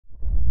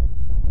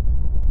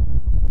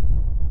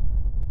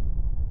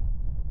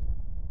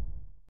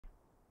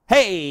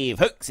Hey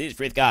folks, it's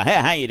Frithgar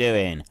here, how you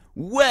doing?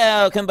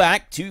 Welcome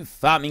back to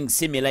Farming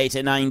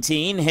Simulator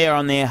 19 here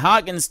on the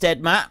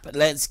Hagenstedt map.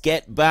 Let's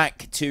get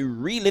back to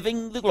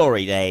reliving the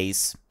glory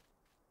days.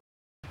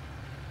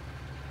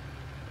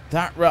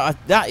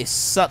 That is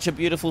such a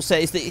beautiful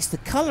set. It's the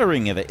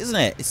colouring of it, isn't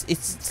it?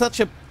 It's such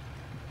a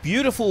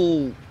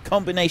beautiful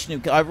combination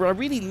of... I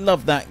really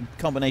love that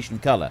combination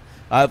colour.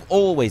 I've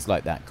always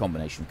liked that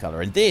combination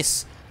colour. And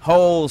this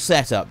whole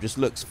setup just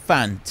looks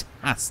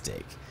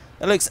fantastic.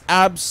 It looks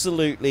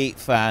absolutely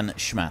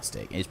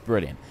fan-schmastic. It's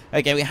brilliant.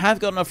 Okay, we have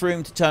got enough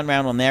room to turn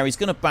around on there. He's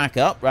going to back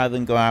up rather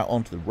than go out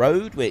onto the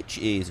road, which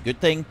is a good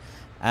thing.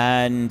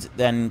 And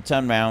then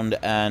turn around,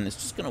 and it's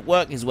just going to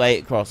work his way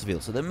across the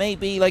field. So there may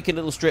be like a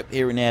little strip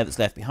here and there that's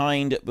left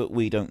behind, but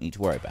we don't need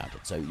to worry about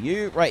it. So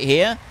you right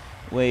here,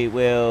 we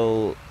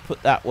will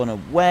put that one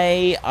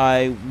away.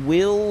 I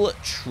will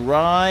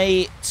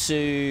try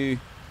to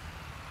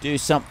do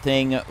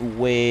something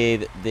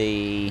with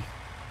the...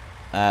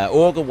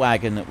 auger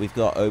wagon that we've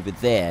got over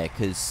there,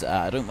 because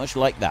I don't much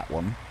like that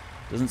one.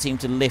 Doesn't seem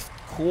to lift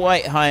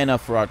quite high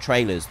enough for our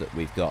trailers that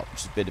we've got,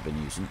 which is a bit of a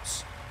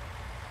nuisance.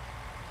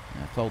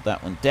 Fold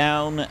that one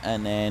down,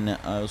 and then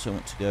I also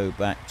want to go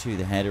back to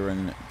the header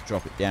and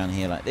drop it down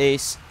here like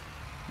this.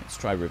 Let's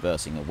try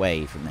reversing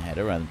away from the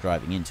header rather than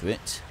driving into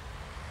it.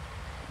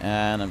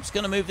 And I'm just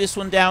going to move this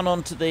one down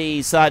onto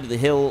the side of the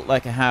hill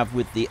like I have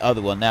with the other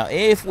one. Now,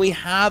 if we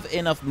have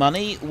enough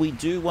money, we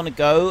do want to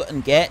go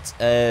and get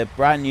a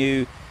brand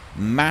new,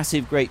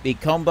 massive, great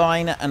big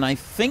combine. And I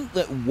think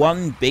that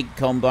one big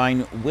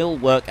combine will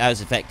work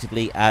as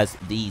effectively as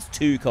these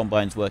two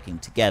combines working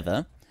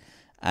together.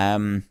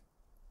 And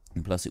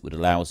plus, it would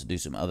allow us to do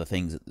some other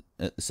things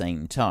at the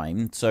same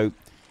time. So...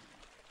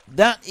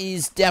 that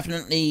is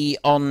definitely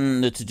on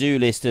the to-do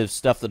list of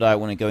stuff that I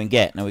want to go and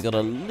get. Now, we've got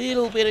a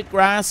little bit of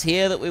grass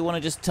here that we want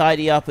to just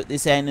tidy up at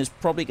this end. There's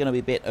probably going to be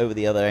a bit over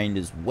the other end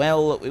as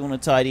well that we want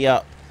to tidy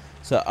up.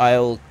 So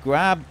I'll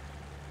grab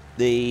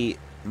the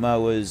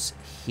mowers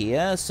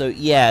here. So,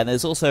 yeah,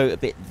 there's also a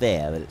bit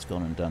there that it's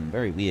gone and done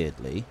very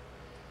weirdly.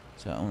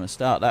 So I want to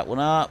start that one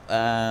up.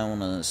 I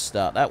want to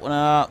start that one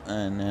up.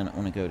 And then I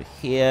want to go to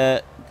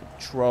here.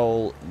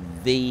 Control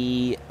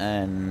V,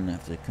 and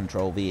have to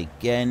Control V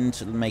again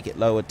to make it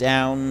lower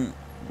down,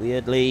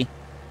 weirdly.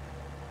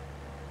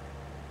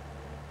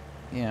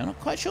 Yeah, I'm not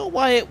quite sure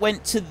why it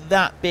went to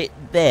that bit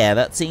there.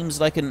 That seems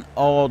like an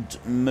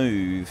odd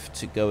move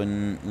to go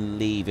and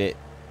leave it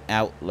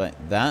out like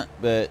that,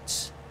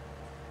 but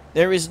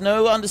there is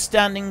no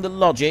understanding the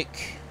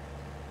logic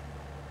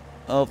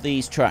of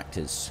these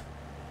tractors,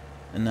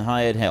 and the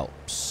hired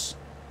helps.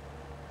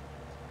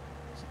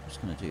 So I'm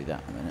just going to do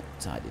that in a minute,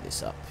 tidy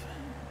this up.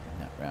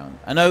 Round.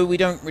 I know we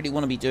don't really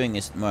want to be doing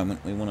this at the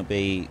moment. We want to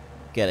be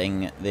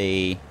getting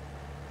the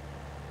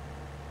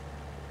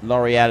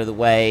lorry out of the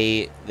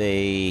way,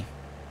 the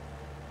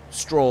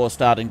straw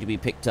starting to be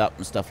picked up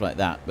and stuff like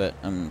that, but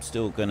I'm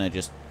still going to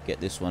just get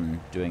this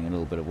one doing a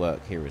little bit of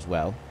work here as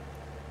well.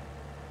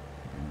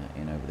 Bring that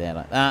in over there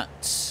like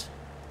that.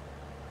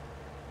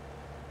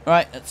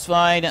 Right, that's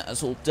fine.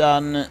 That's all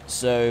done.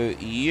 So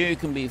you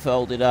can be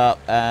folded up,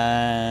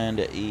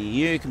 and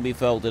you can be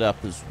folded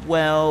up as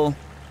well.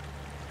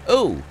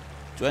 Oh,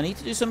 do I need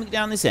to do something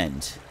down this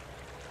end?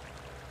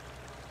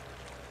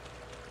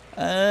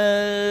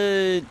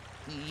 Yeah,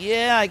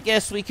 I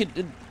guess we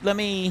could... let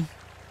me...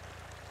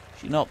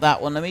 actually, not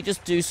that one. Let me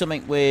just do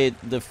something with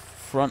the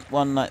front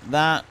one like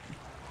that.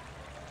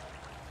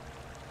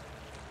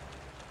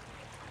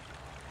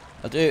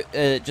 I'll do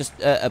just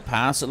a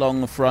pass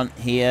along the front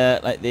here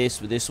like this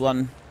with this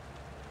one.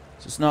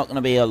 So it's not going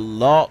to be a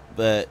lot,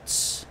 but...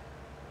 let's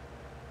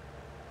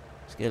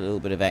get a little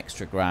bit of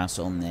extra grass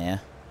on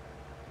there.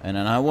 And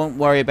then I won't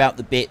worry about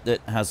the bit that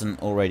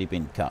hasn't already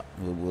been cut.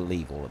 We'll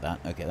leave all of that.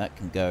 Okay, that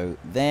can go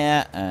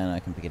there, and I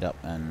can pick it up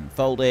and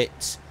fold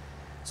it.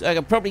 So I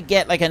can probably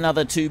get like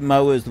another 2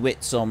 mowers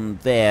widths on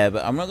there,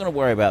 but I'm not going to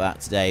worry about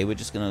that today. We're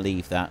just going to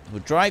leave that.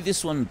 We'll drive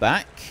this one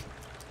back.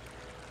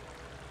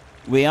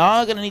 We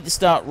are going to need to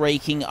start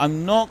raking.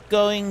 I'm not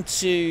going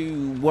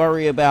to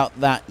worry about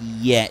that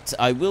yet.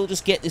 I will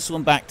just get this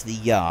one back to the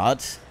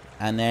yard.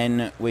 And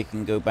then we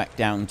can go back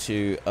down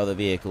to other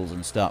vehicles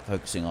and start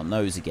focusing on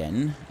those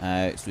again.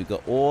 So we've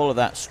got all of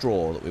that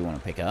straw that we want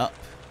to pick up.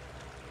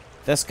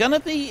 That's going to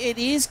be... it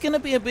is going to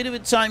be a bit of a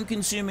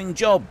time-consuming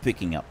job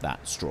picking up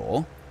that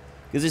straw.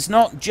 Because it's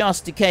not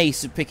just a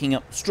case of picking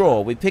up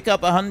straw. We pick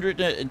up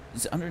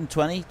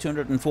 120,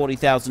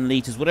 240,000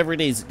 litres, whatever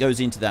it is that goes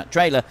into that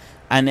trailer.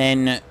 And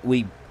then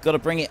we've got to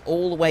bring it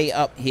all the way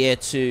up here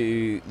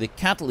to the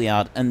cattle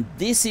yard. And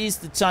this is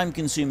the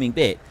time-consuming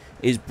bit.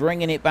 Is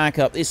bringing it back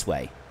up this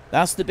way.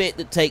 That's the bit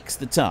that takes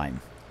the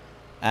time.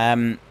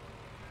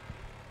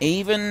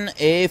 Even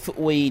if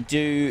we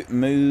do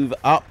move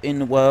up in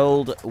the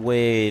world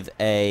with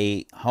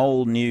a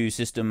whole new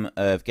system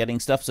of getting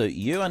stuff, so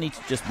I need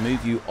to just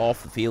move you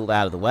off the field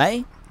out of the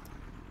way.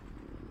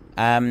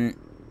 So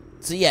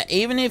yeah,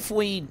 even if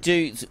we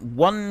do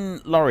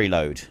 1 lorry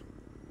load,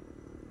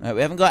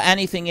 we haven't got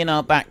anything in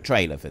our back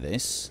trailer for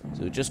this,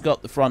 so we've just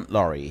got the front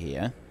lorry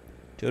here.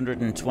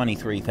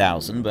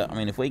 223,000, but I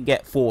mean, if we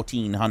get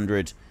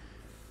 1,400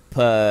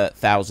 per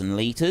 1,000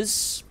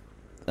 litres,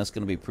 that's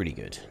going to be pretty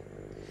good.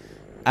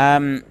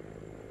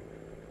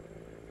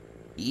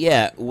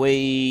 Yeah,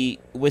 we're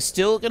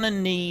still going to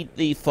need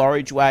the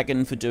forage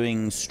wagon for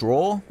doing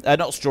straw.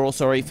 Not straw,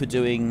 sorry, for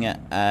doing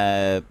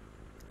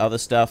other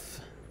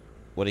stuff.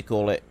 What do you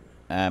call it?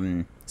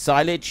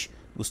 Silage.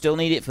 We'll still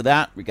need it for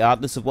that,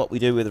 regardless of what we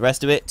do with the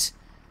rest of it.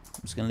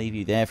 I'm just going to leave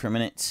you there for a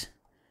minute.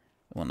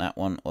 I want that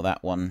one or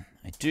that one.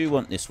 I do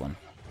want this one.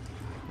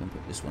 I'm going to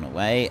put this one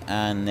away,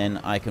 and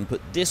then I can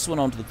put this one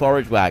onto the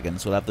forage wagon,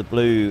 so we'll have the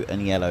blue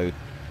and yellow.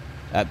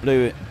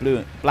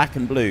 Black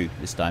and blue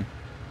this time.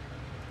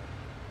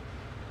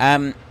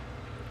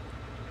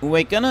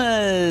 We're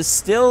gonna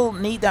still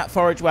need that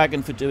forage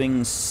wagon for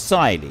doing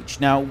silage.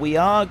 Now, we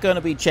are going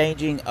to be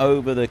changing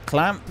over the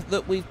clamp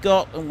that we've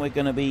got, and we're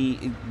going to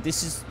be...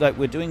 This is like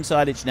we're doing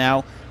silage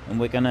now, and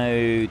we're going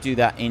to do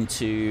that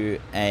into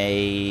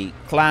a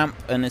clamp,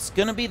 and it's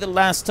going to be the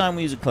last time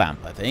we use a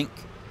clamp, I think.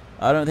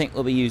 I don't think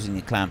we'll be using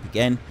a clamp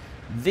again.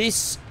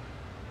 This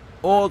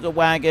auger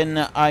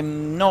wagon,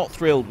 I'm not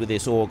thrilled with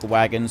this auger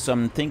wagon, so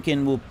I'm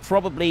thinking we'll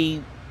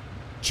probably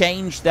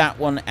change that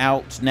one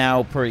out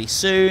now pretty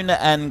soon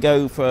and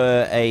go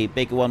for a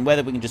bigger one.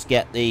 Whether we can just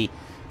get the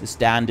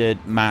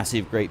standard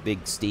massive great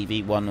big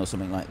Stevie one or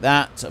something like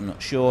that, I'm not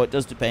sure. It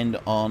does depend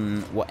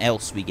on what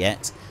else we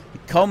get. The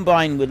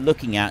combine we're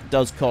looking at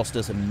does cost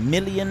us $1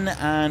 million,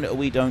 and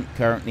we don't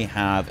currently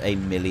have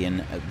 $1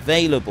 million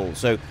available,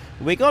 so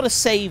we got to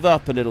save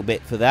up a little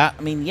bit for that.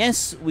 I mean,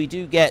 yes, we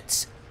do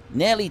get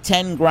nearly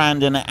 10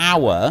 grand an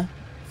hour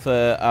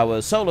for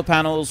our solar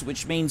panels,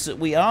 which means that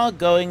we are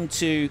going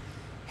to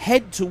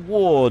head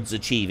towards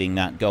achieving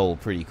that goal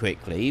pretty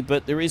quickly,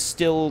 but there is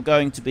still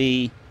going to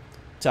be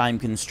time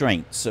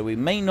constraints, so we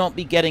may not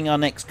be getting our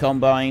next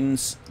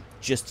combines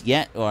just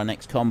yet, or our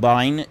next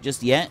combine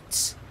just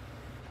yet.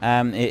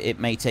 It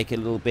may take a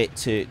little bit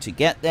to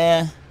get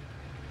there.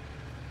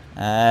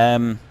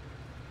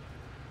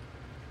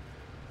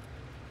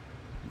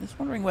 Just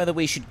wondering whether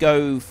we should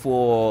go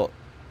for...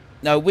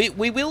 No, we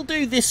will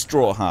do this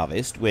straw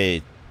harvest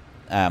with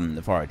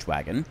the forage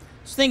wagon.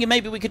 I was thinking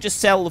maybe we could just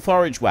sell the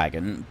forage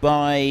wagon,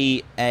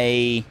 buy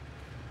a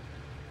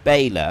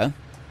baler,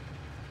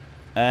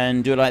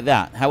 and do it like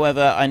that.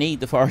 However, I need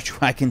the forage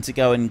wagon to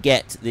go and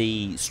get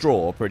the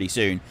straw pretty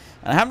soon.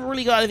 And I haven't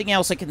really got anything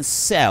else I can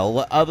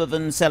sell other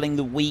than selling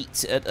the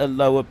wheat at a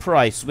lower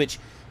price, which,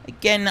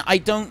 again, I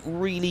don't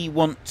really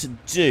want to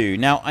do.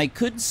 Now, I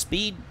could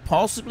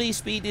possibly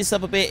speed this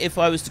up a bit if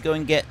I was to go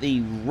and get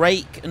the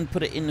rake and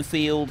put it in the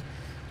field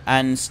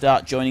and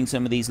start joining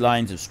some of these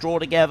lines of straw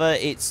together.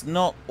 It's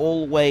not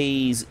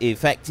always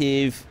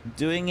effective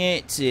doing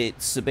it.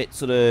 It's a bit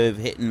sort of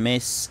hit and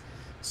miss.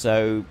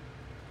 So,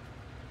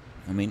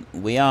 I mean,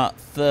 we are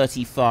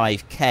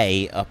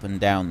 35k up and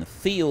down the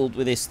field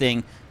with this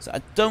thing, so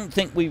I don't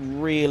think we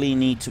really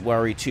need to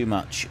worry too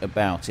much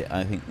about it.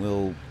 I think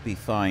we'll be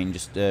fine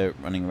just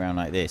running around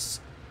like this.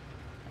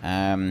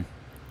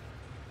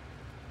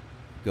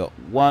 Got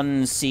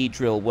one seed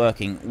drill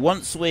working.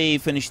 Once we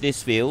finish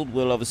this field,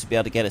 we'll obviously be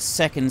able to get a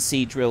second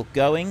seed drill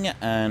going,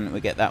 and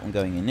we'll get that one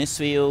going in this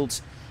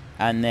field,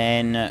 and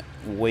then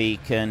we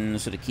can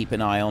sort of keep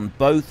an eye on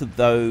both of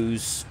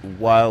those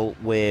while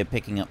we're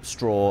picking up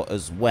straw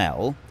as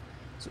well.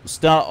 So we'll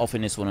start off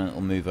in this one, and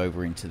it'll move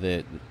over into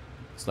the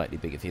slightly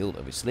bigger field,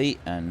 obviously,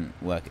 and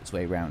work its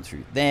way around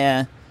through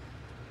there.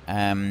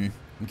 I'm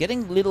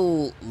getting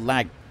little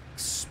lag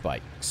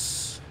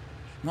spikes.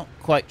 Not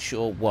quite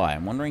sure why.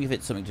 I'm wondering if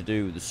it's something to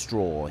do with the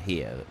straw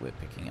here that we're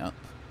picking up.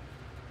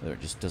 Whether it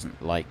just doesn't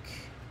like...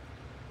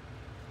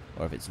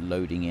 or if it's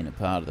loading in a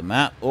part of the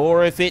map,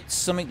 or if it's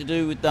something to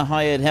do with the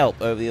hired help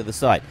over the other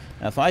side.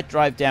 Now, if I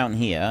drive down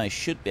here, I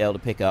should be able to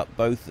pick up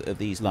both of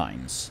these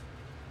lines.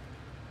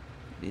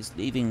 It is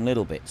leaving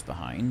little bits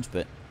behind,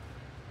 but...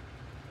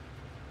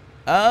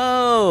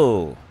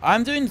 Oh!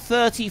 I'm doing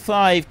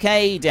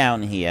 35k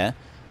down here.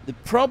 The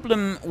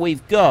problem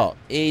we've got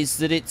is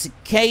that it's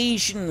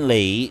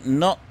occasionally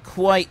not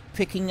quite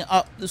picking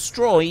up the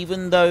straw,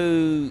 even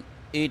though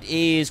it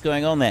is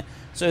going on there.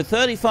 So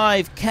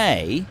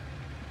 35k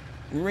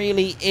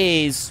really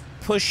is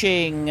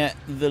pushing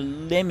the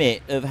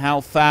limit of how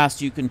fast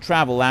you can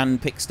travel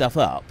and pick stuff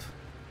up.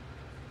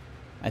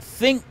 I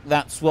think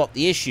that's what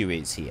the issue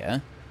is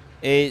here.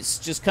 It's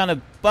just kind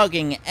of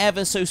bugging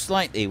ever so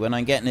slightly when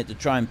I'm getting it to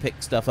try and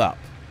pick stuff up.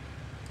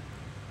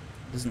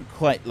 Doesn't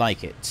quite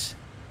like it.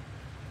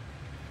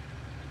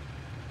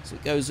 So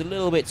it goes a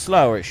little bit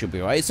slower, it should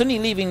be right. It's only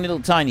leaving little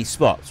tiny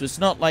spots, so it's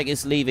not like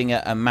it's leaving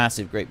a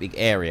massive, great big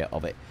area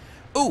of it.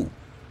 Ooh!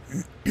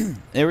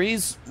 There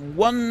is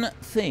one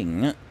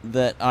thing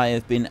that I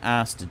have been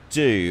asked to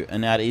do,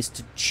 and that is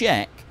to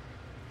check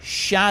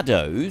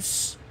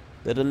shadows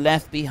that are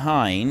left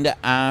behind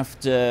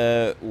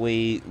after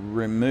we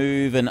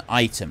remove an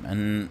item.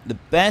 And the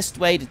best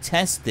way to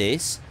test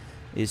this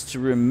is to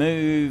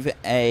remove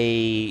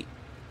a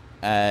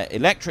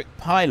electric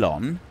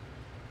pylon,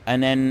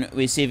 and then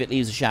we see if it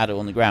leaves a shadow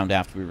on the ground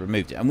after we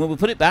removed it. And when we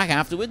put it back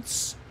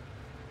afterwards,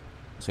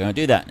 So I'm going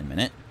to do that in a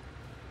minute.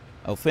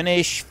 I'll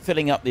finish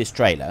filling up this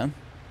trailer.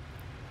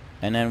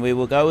 And then we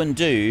will go and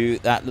do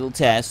that little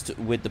test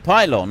with the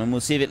pylon, and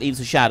we'll see if it leaves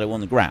a shadow on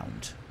the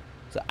ground.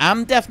 So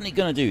I'm definitely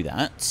going to do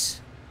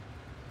that.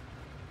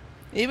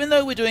 Even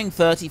though we're doing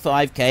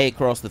 35k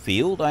across the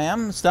field, I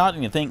am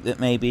starting to think that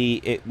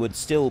maybe it would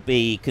still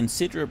be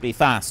considerably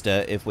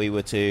faster if we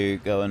were to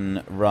go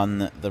and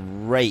run the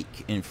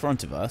rake in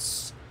front of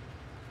us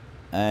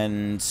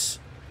and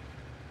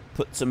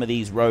put some of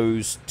these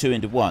rows 2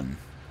 into 1.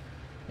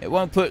 It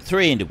won't put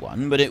 3 into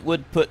 1, but it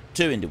would put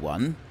 2 into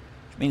 1.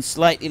 Means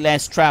slightly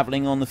less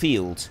travelling on the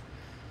field.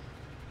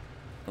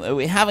 Although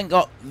we haven't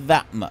got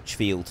that much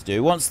field to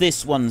do. Once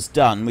this one's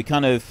done, we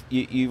kind of...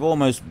 You've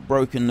almost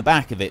broken the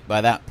back of it by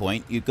that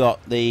point. You've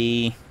got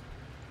the...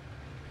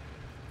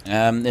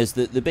 there's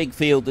the big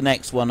field, the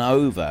next one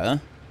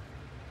over.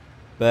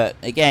 But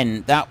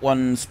again, that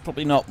one's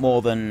probably not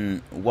more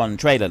than 1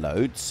 trailer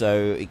load.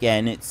 So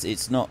again,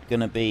 it's not going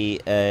to be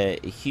a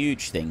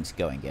huge thing to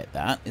go and get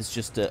that. It's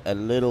just a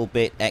little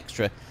bit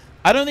extra.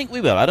 I don't think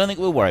we will. I don't think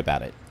we'll worry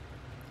about it.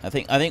 I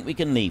think we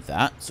can leave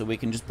that, so we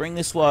can just bring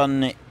this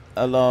one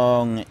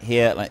along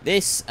here like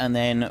this, and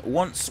then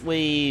once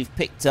we've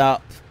picked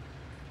up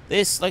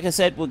this, like I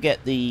said, we'll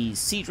get the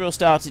seed drill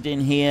started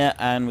in here,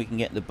 and we can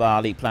get the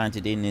barley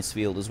planted in this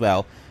field as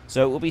well.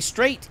 So we'll be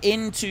straight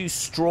into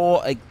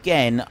straw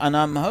again, and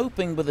I'm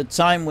hoping by the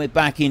time we're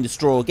back into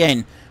straw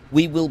again,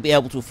 we will be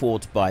able to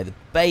afford to buy the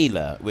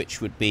baler,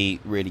 which would be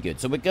really good.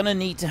 So we're going to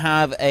need to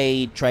have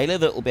a trailer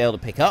that will be able to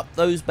pick up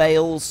those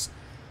bales.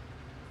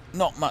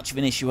 Not much of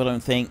an issue, I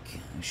don't think.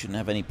 We shouldn't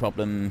have any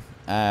problem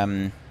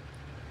having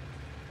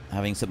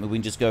something. We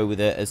can just go with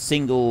a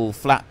single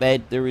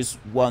flatbed. There is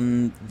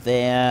one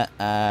there.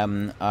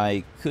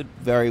 I could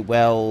very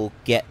well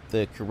get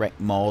the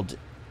correct mod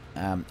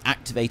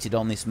activated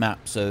on this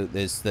map. So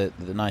there's the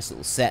nice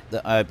little set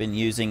that I've been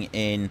using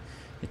in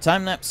the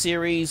time-lapse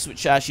series,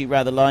 which I actually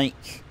rather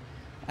like.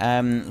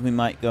 We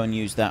might go and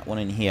use that one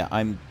in here.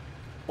 I'm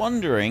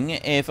wondering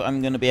if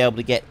I'm going to be able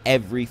to get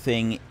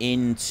everything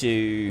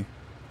into...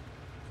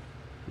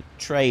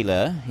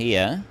 trailer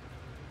here.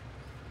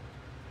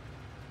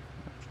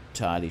 Not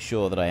entirely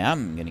sure that I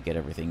am going to get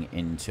everything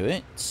into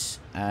it.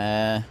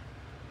 Quite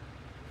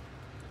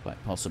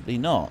possibly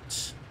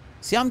not.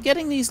 See, I'm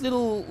getting these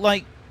little,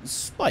 like,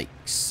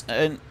 spikes,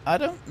 and I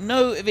don't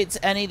know if it's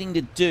anything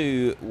to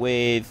do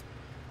with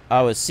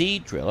our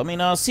seed drill. I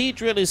mean, our seed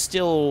drill is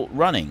still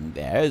running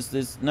there.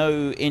 There's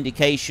no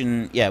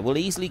indication. Yeah, we'll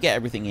easily get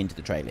everything into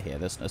the trailer here.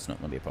 That's not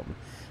going to be a problem.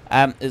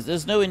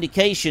 There's no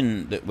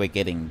indication that we're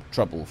getting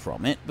trouble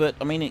from it, but,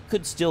 I mean, it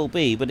could still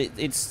be, but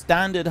it's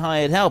standard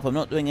hired help. I'm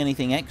not doing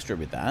anything extra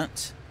with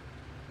that.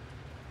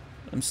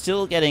 I'm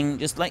still getting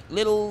just, like,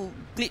 little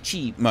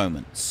glitchy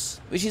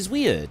moments, which is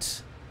weird.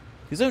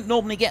 You don't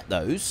normally get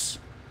those.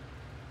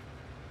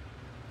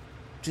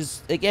 Which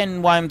is,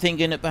 again, why I'm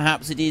thinking that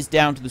perhaps it is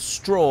down to the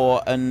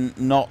straw and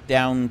not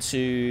down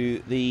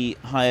to the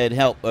hired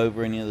help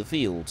over in the other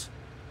field.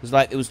 Because,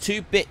 like, there was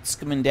 2 bits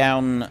coming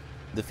down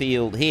the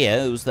field here.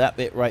 There was that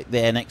bit right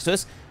there next to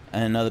us,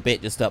 and another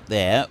bit just up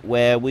there,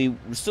 where we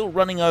were still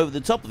running over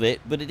the top of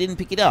it, but it didn't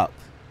pick it up.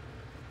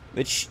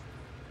 Which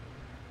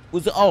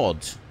was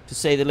odd, to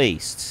say the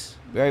least.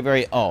 Very,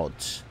 very odd.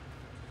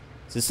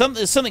 So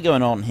there's something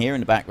going on here in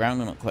the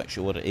background. I'm not quite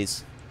sure what it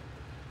is.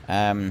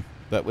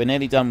 But we're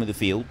nearly done with the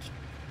field,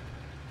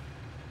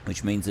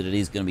 which means that it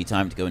is going to be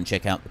time to go and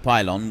check out the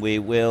pylon. We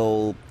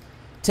will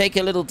take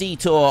a little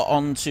detour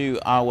onto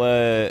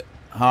our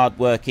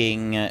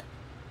hard-working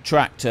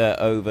tractor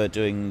over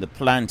doing the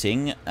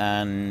planting,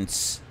 and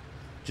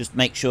just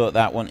make sure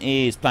that one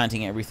is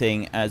planting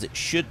everything as it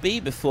should be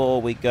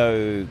before we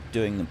go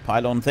doing the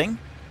pylon thing.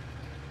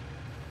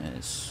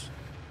 Let's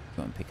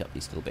go and pick up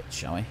these little bits,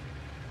 shall we?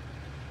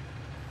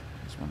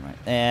 There's one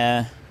right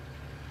there.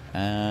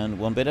 And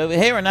one bit over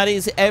here, and that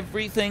is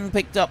everything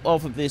picked up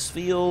off of this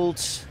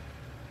field.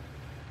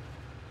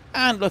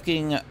 And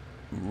looking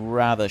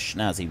rather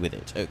schnazzy with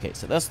it. Okay,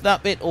 so that's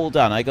that bit all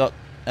done. I got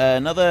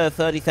another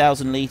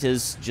 30,000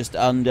 litres just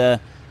under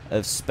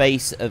of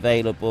space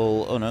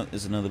available. Oh no,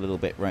 there's another little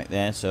bit right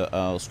there, so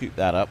I'll scoop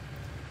that up.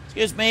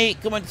 Excuse me,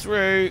 coming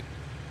through.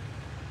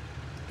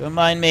 Don't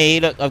mind me.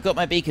 Look, I've got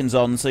my beacons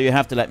on, so you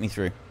have to let me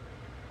through.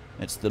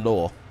 It's the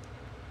law.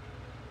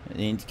 It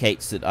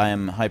indicates that I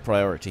am high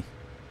priority.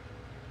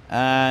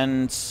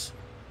 And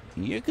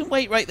you can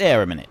wait right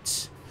there a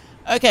minute.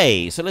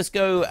 Okay, so let's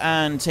go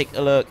and take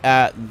a look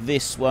at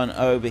this one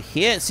over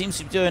here. It seems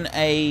to be doing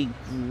a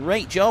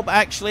great job,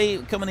 actually,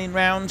 coming in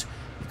round.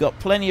 We've got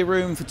plenty of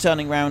room for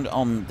turning round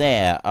on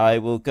there. I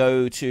will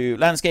go to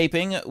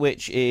landscaping,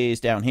 which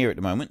is down here at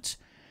the moment.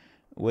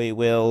 We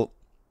will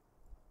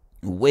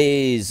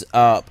whiz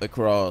up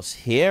across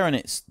here, and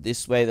it's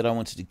this way that I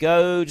wanted to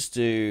go, just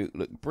to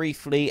look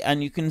briefly.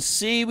 And you can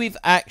see we're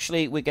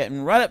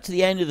getting right up to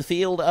the end of the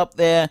field up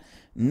there.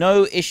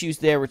 No issues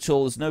there at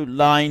all. There's no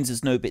lines,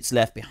 there's no bits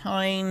left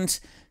behind.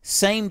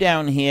 Same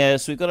down here,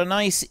 so we've got a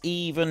nice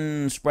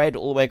even spread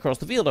all the way across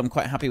the field. I'm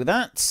quite happy with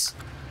that.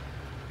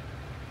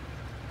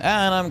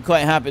 And I'm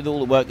quite happy with all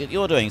the work that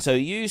you're doing. So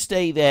you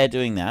stay there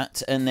doing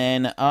that. And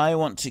then I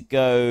want to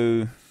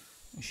go...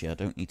 Actually, I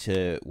don't need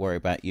to worry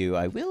about you.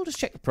 I will just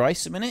check the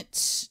price a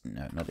minute.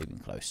 No, not even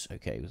close.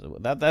 Okay, so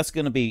that's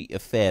going to be a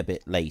fair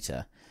bit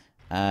later.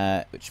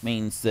 Which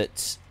means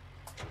that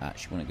I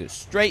actually want to go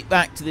straight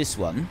back to this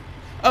one.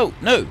 Oh,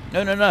 no.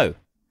 No, no, no.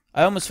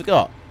 I almost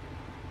forgot.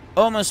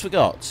 Almost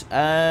forgot. What's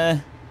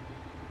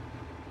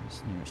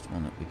the nearest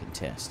one that we can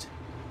test?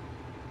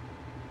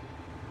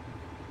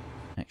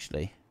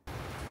 Actually...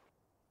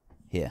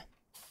 Here.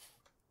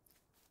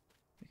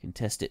 We can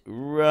test it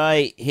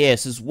right here.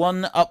 So there's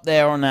one up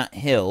there on that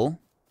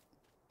hill.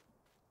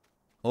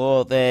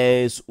 Or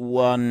there's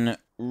one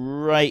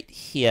right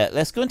here.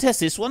 Let's go and test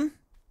this one.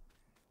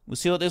 We'll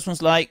see what this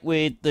one's like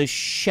with the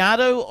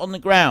shadow on the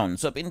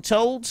ground. So I've been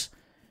told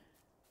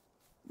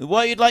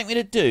what you'd like me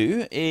to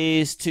do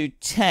is to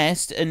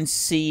test and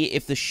see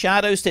if the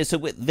shadow stays. So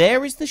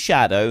there is the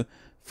shadow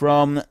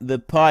from the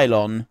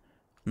pylon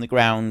on the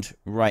ground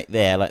right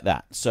there, like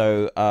that.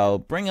 So I'll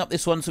bring up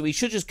this one. So we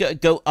should just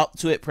go up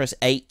to it, press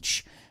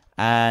H,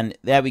 and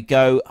there we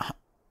go.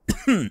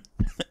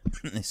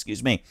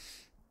 Excuse me.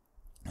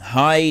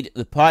 Hide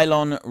the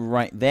pylon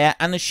right there,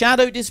 and the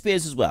shadow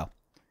disappears as well.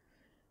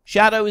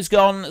 Shadow is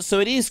gone, so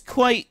it is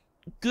quite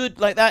good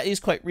like that. It is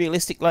quite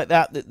realistic like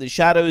that, that the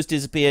shadows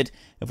disappeared.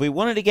 If we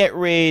wanted to get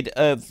rid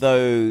of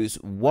those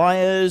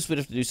wires, we'd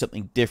have to do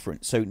something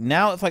different. So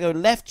now if I go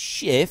left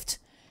shift,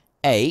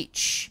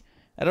 H...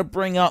 That'll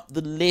bring up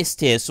the list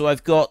here. So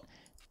I've got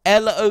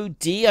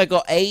LOD. I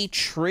got a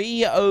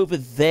tree over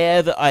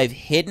there that I've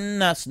hidden.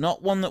 That's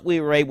not one that we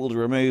were able to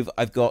remove.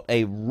 I've got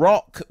a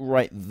rock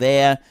right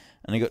there.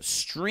 And I got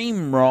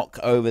stream rock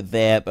over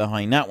there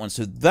behind that one.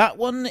 So that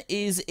one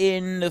is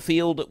in the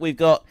field that we've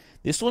got.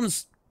 This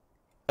one's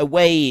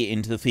away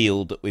into the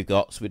field that we've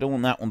got. So we don't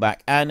want that one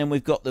back. And then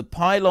we've got the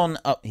pylon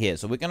up here.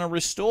 So we're going to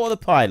restore the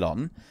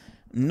pylon.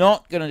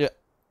 Not going to do...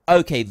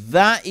 Okay,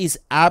 that is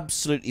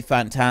absolutely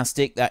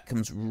fantastic. That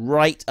comes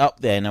right up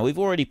there. Now, we've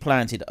already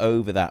planted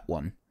over that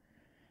one.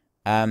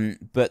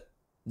 But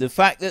the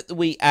fact that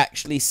we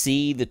actually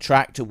see the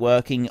tractor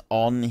working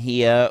on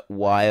here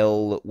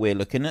while we're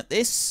looking at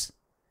this,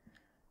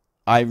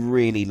 I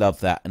really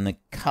love that. And the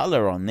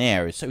colour on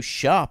there is so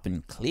sharp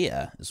and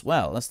clear as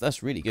well.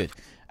 That's really good.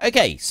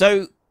 Okay,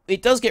 so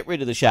it does get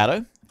rid of the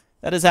shadow.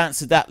 That has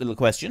answered that little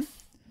question.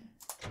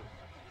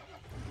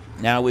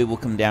 Now we will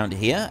come down to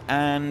here,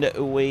 and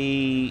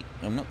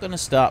I'm not going to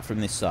start from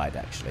this side,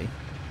 actually.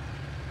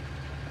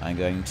 I'm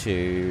going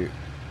to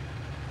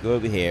go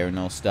over here, and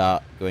I'll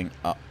start going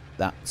up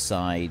that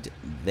side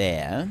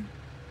there.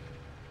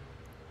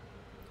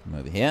 Come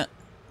over here.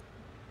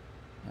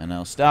 And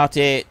I'll start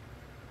it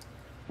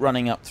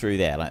running up through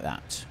there, like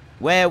that.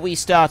 Where we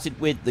started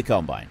with the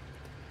combine.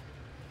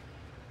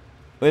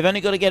 We've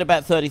only got to get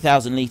about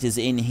 30,000 litres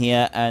in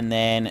here, and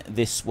then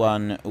this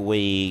one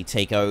we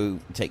take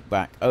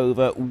back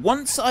over.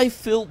 Once I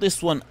fill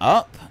this one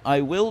up,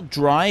 I will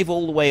drive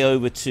all the way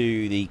over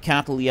to the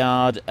cattle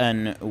yard,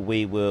 and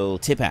we will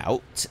tip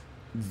out.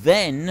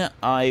 Then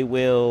I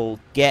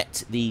will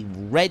get the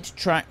red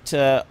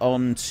tractor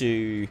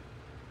onto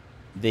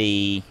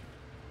the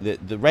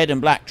red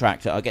and black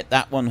tractor. I'll get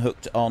that one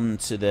hooked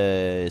onto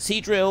the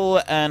seed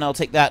drill, and I'll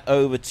take that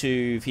over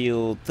to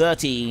field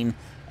 13.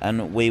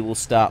 And we will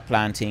start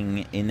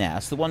planting in there.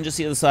 That's the one just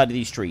the other side of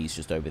these trees,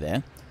 just over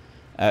there.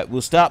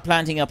 We'll start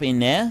planting up in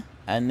there.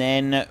 And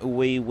then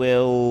we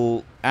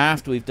will,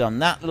 after we've done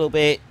that little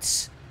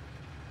bit,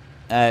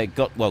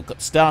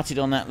 got started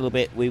on that little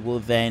bit, we will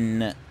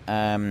then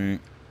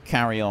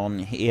carry on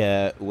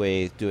here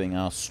with doing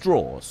our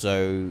straw.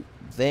 So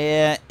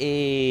there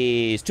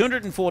is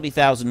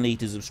 240,000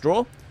 litres of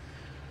straw,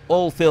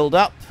 all filled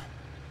up.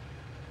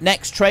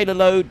 Next trailer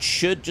load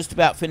should just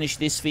about finish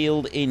this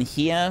field in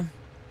here.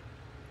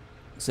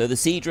 So the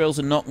seed drills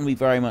are not going to be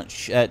very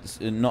much,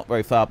 not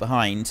very far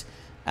behind.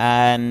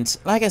 And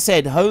like I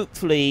said,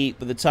 hopefully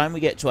by the time we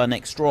get to our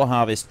next straw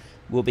harvest,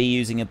 we'll be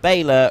using a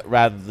baler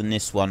rather than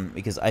this one.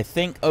 Because I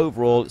think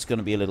overall it's going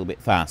to be a little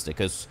bit faster.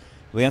 Because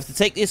we have to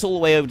take this all the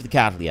way over to the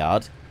cattle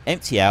yard,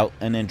 empty out,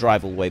 and then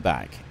drive all the way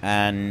back.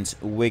 And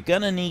we're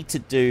going to need to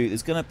do,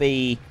 there's going to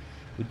be,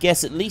 we'd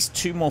guess, at least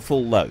 2 more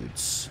full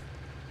loads.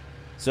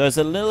 So there's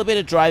a little bit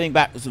of driving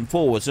backwards and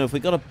forwards. So if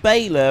we've got a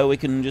baler, we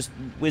can just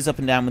whiz up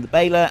and down with the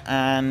baler,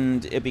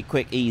 and it'll be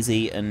quick,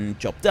 easy, and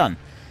job done.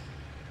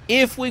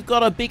 If we've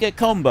got a bigger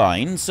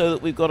combine, so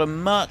that we've got a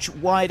much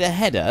wider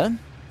header,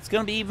 it's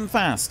going to be even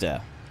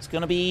faster. It's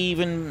going to be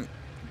even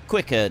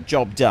quicker,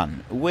 job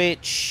done,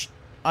 which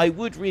I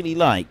would really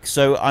like.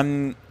 So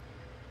I'm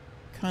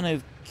kind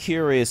of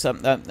curious.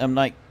 I'm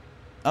in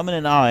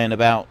an iron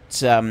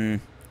about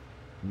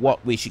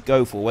what we should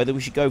go for, whether we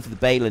should go for the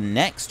baler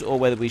next or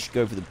whether we should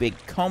go for the big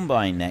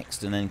combine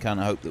next, and then kind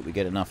of hope that we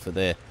get enough for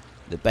the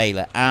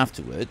baler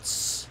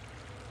afterwards.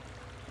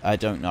 I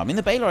don't know. I mean,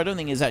 the baler I don't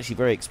think is actually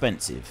very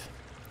expensive.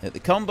 The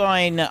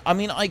combine, I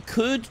mean, I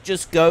could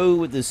just go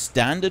with the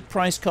standard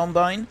price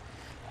combine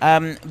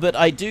But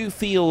I do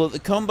feel that the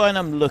combine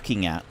I'm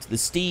looking at, the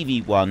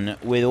Stevie one,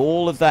 with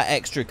all of that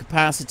extra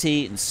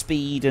capacity and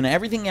speed and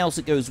everything else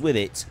that goes with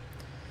it,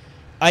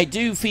 I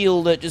do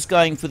feel that just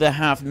going for the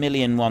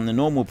 $500,000 one, the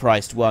normal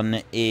priced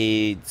one,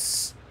 it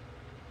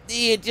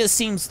just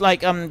seems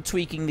like I'm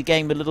tweaking the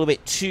game a little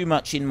bit too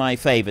much in my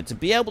favor. To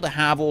be able to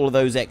have all of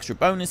those extra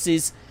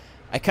bonuses,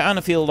 I kind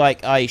of feel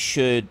like I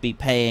should be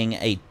paying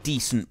a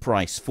decent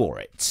price for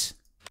it.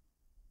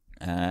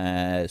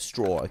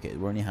 Straw. Okay,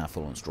 we're only half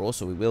full on straw,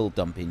 so we will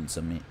dump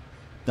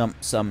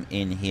some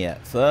in here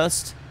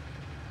first.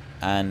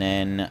 And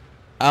then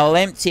I'll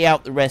empty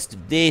out the rest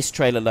of this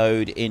trailer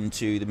load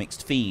into the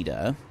mixed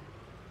feeder.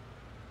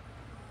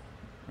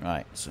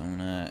 Right, so I'm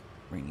going to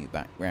bring you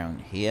back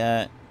round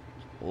here.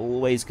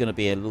 Always going to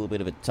be a little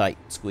bit of a tight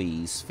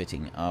squeeze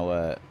fitting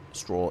our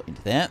straw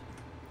into there.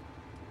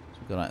 So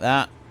we go like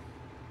that.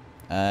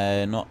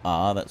 Not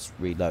R, that's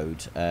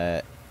reload.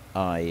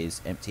 I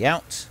is empty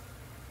out.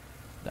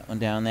 That one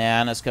down there,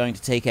 and that's going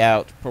to take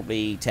out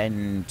probably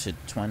 10 to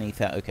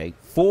 20,000. Okay,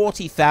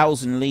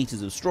 40,000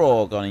 litres of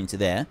straw gone into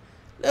there.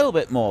 A little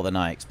bit more than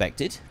I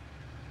expected.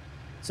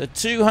 So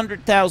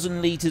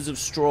 200,000 litres of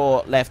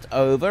straw left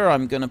over.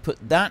 I'm going to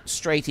put that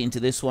straight into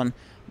this one.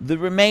 The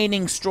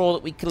remaining straw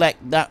that we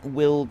collect, that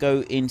will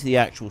go into the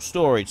actual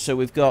storage. So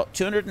we've got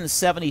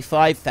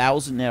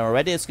 275,000 there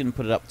already. It's going to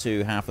put it up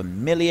to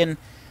 $500,000.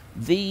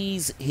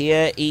 These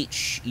here,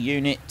 each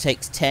unit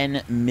takes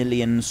 10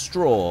 million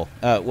straw.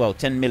 Well,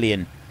 10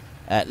 million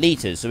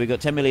litres. So we've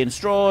got 10 million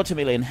straw, 10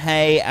 million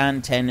hay,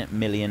 and 10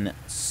 million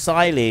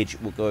silage.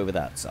 We'll go over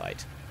that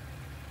side.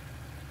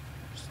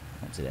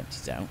 Once it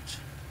empties out.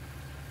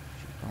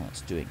 While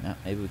it's doing that,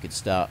 maybe we could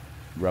start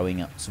rowing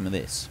up some of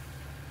this.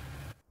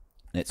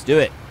 Let's do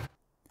it.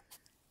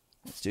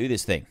 Let's do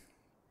this thing.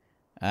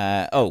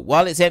 Oh,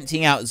 while it's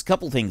emptying out, there's a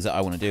couple things that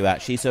I want to do,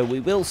 actually. So we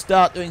will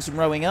start doing some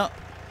rowing up.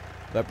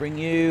 If I bring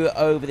you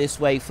over this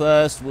way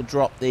first, we'll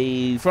drop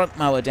the front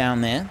mower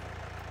down there.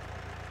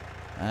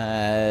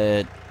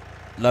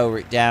 Lower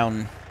it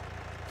down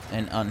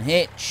and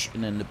unhitch.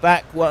 And then the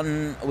back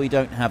one, we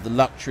don't have the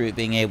luxury of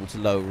being able to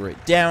lower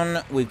it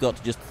down. We've got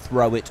to just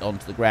throw it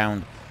onto the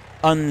ground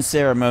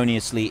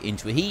unceremoniously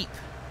into a heap.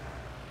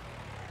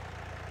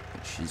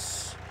 Which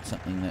is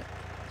something that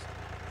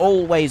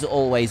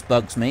always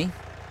bugs me.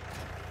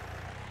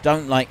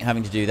 Don't like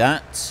having to do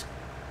that.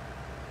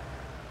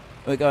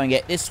 We're going to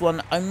get this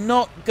one. I'm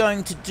not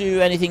going to do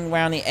anything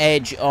around the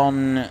edge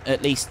on,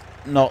 at least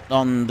not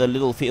on the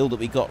little field that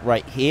we got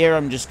right here.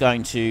 I'm just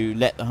going to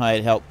let the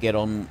hired help get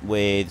on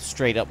with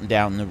straight up and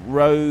down the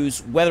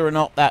rows. Whether or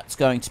not that's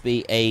going to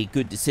be a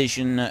good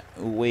decision,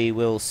 we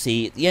will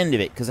see at the end of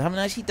it, because I haven't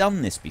actually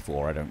done this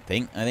before, I don't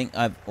think. I think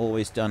I've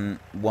always done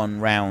one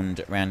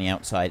round around the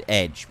outside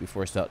edge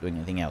before I start doing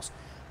anything else.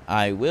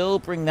 I will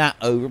bring that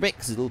over a bit,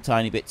 because there's a little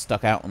tiny bit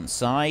stuck out on the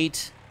side.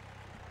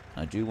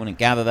 I do want to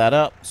gather that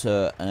up,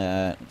 so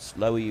let's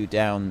lower you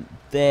down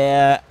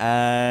there,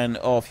 and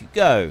off you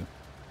go.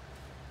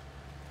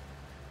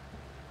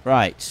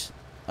 Right,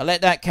 I'll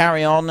let that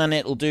carry on, and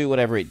it'll do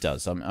whatever it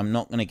does. I'm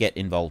not going to get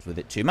involved with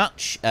it too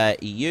much.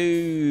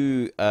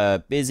 EU,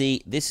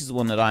 busy. This is the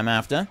one that I'm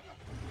after.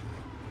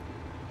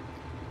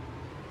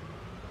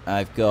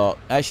 I've got...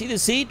 Actually, the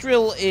seed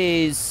drill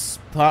is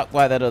parked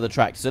by that other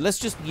tractor, so let's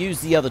just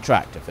use the other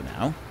tractor for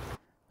now.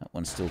 That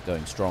one's still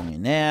going strong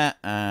in there,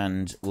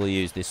 and we'll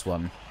use this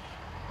one.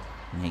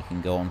 And he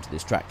can go onto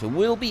this tractor.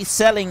 We'll be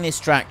selling this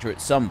tractor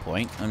at some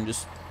point.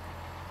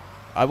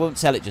 I won't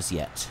sell it just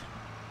yet.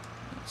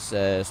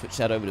 Let's switch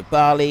that over to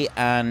barley,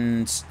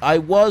 and I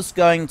was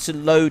going to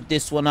load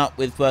this one up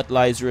with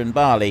fertilizer and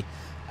barley,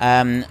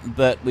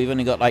 but we've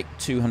only got like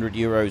 200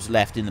 euros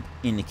left in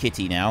the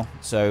kitty now,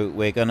 so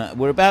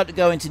we're about to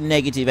go into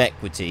negative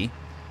equity,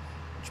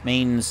 which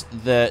means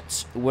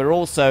that we're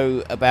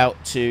also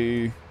about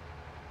to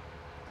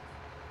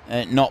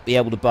not be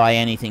able to buy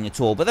anything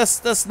at all. But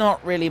that's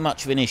not really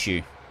much of an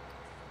issue.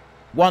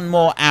 One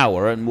more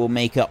hour and we'll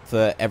make up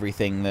for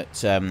everything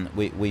that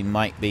we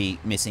might be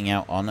missing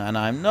out on. And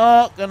I'm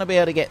not going to be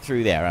able to get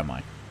through there, am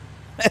I?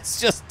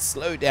 Let's just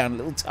slow down a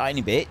little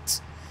tiny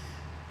bit.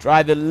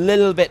 Drive a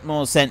little bit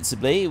more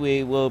sensibly.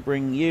 We will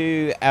bring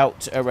you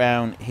out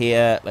around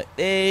here like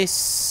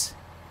this.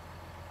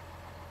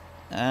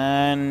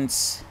 And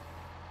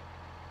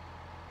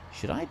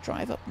should I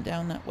drive up and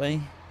down that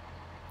way?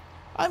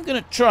 I'm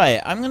going to try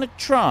it. I'm going to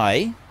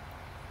try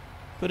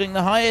putting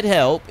the hired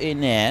help in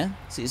there.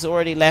 See, it's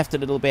already left a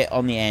little bit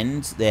on the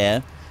end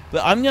there.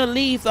 But I'm going to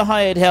leave the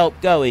hired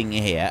help going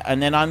here,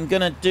 and then I'm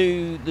going to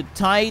do the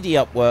tidy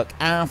up work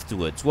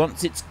afterwards.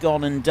 Once it's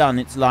gone and done,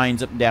 its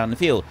lines up and down the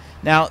field.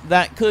 Now,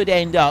 that could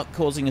end up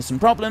causing us some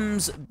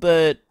problems,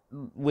 but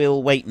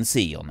we'll wait and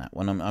see on that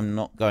one. I'm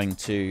not going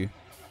to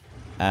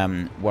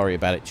worry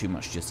about it too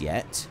much just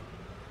yet.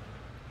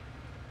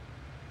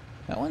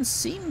 That one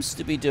seems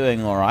to be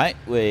doing alright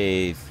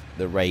with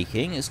the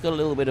raking. It's got a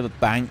little bit of a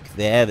bank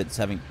there that's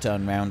having to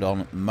turn around on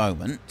at the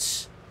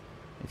moment.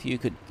 If you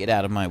could get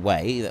out of my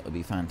way, that would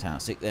be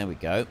fantastic. There we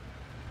go.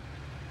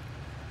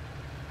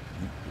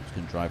 It's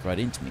going to drive right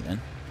into me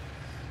then.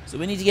 So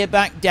we need to get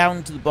back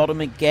down to the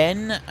bottom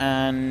again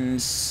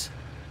and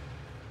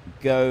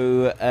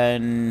go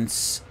and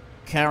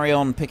carry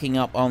on picking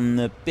up on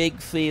the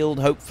big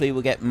field. Hopefully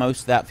we'll get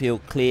most of that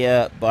field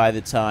clear by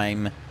the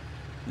time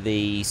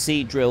the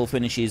seed drill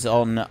finishes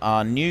on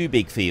our new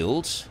big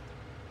field.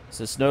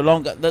 So it's no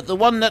longer... The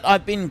one that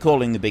I've been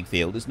calling the big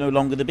field is no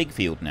longer the big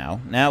field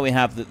now. Now we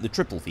have the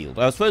triple field.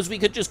 I suppose we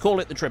could just call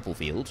it the triple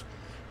field.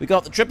 We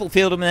got the triple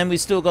field and then we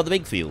still got the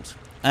big field.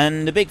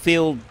 And the big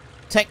field,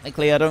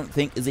 technically, I don't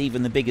think is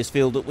even the biggest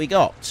field that we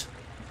got.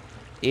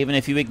 Even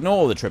if you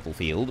ignore the triple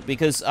field,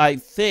 because I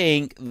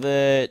think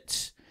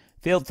that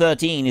field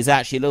 13 is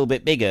actually a little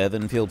bit bigger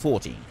than field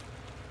 14.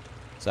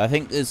 So I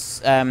think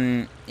there's,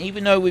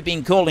 even though we've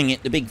been calling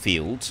it the big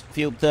field,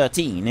 field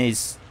 13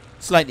 is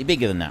slightly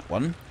bigger than that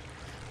one.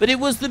 But it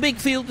was the big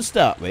field to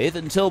start with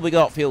until we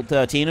got field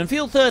 13, and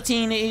field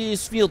 13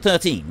 is field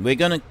 13. We're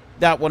gonna,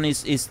 that one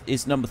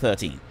is number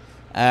 13.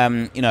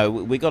 You know,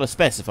 we got to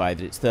specify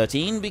that it's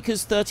 13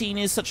 because 13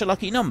 is such a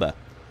lucky number.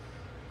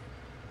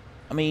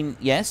 I mean,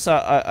 yes,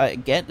 I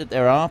get that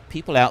there are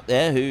people out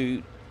there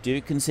who do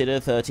consider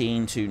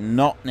 13 to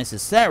not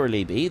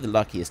necessarily be the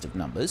luckiest of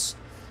numbers.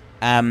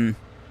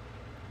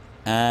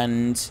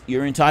 And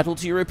you're entitled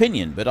to your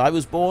opinion, but I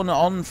was born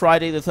on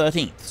Friday the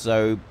 13th,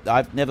 so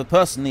I've never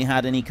personally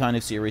had any kind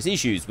of serious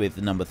issues with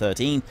the number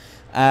 13.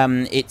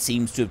 It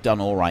seems to have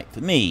done all right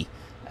for me.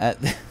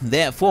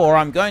 Therefore,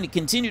 I'm going to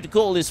continue to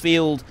call this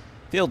field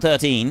Field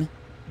 13.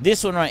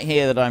 This one right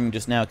here that I'm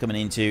just now coming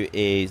into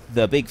is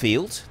the big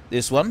field.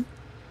 This one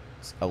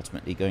is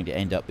ultimately going to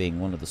end up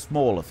being one of the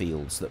smaller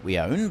fields that we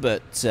own,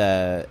 but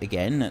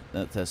again,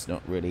 that's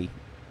not really...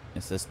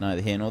 that's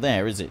neither here nor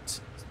there, is it?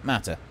 Doesn't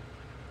matter.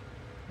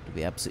 It'll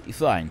be absolutely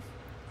fine.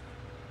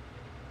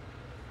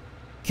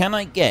 Can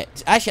I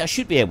get... actually, I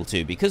should be able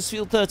to, because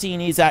field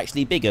 13 is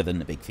actually bigger than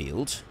the big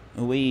field.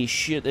 We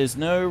should... there's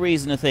no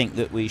reason to think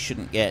that we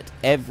shouldn't get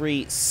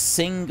every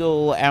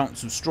single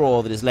ounce of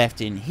straw that is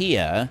left in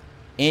here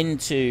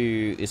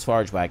into this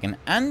forage wagon,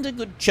 and a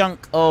good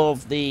chunk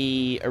of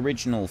the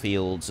original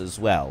fields as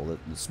well,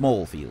 the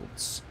small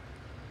fields.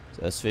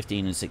 So that's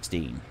 15 and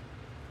 16.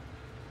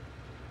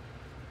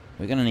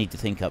 We're going to need to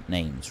think up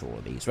names for all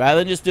of these, rather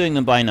than just doing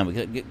them by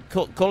number.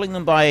 Calling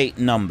them by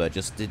number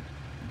just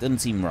doesn't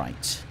seem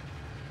right.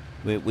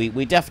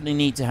 We definitely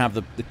need to have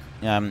the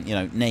you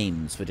know,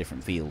 names for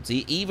different fields,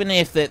 even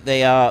if that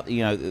they are,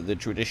 you know, the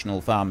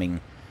traditional farming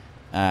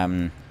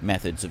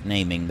methods of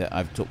naming that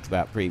I've talked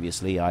about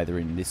previously, either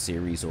in this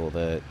series or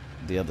the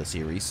other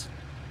series.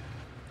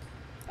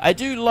 I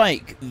do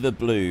like the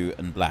blue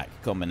and black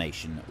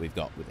combination that we've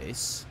got with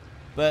this,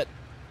 but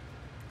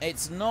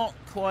it's not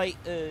quite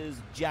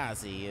as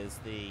jazzy as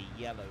the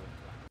yellow and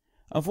black.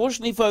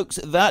 Unfortunately, folks,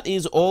 that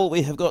is all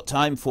we have got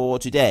time for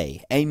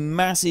today. A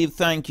massive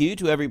thank you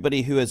to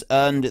everybody who has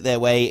earned their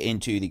way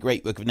into the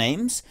Great Book of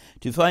Names.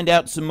 To find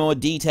out some more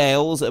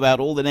details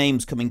about all the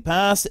names coming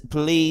past,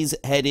 please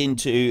head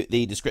into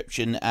the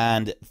description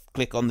and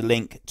click on the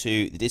link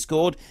to the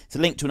Discord. It's a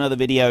link to another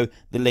video.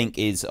 The link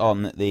is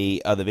on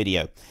the other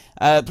video.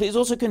 Please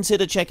also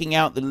consider checking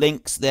out the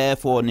links there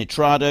for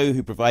Nitrado,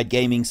 who provide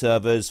gaming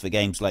servers for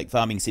games like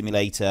Farming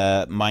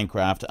Simulator,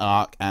 Minecraft,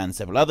 Ark, and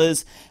several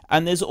others.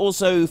 And there's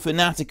also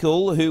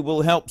Fanatical, who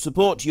will help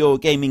support your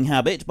gaming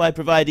habit by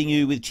providing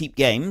you with cheap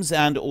games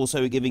and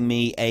also giving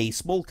me a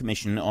small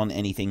commission on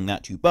anything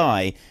that you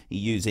buy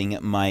using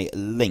my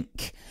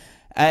link.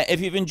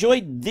 If you've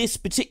enjoyed this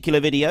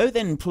particular video,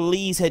 then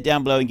please head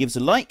down below and give us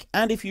a like.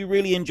 And if you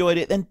really enjoyed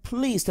it, then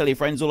please tell your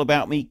friends all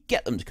about me.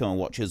 Get them to come and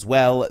watch as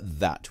well.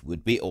 That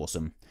would be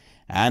awesome.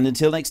 And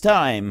until next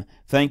time,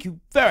 thank you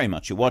very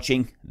much for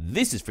watching.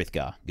 This is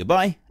Frithgar.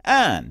 Goodbye,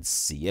 and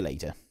see you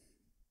later.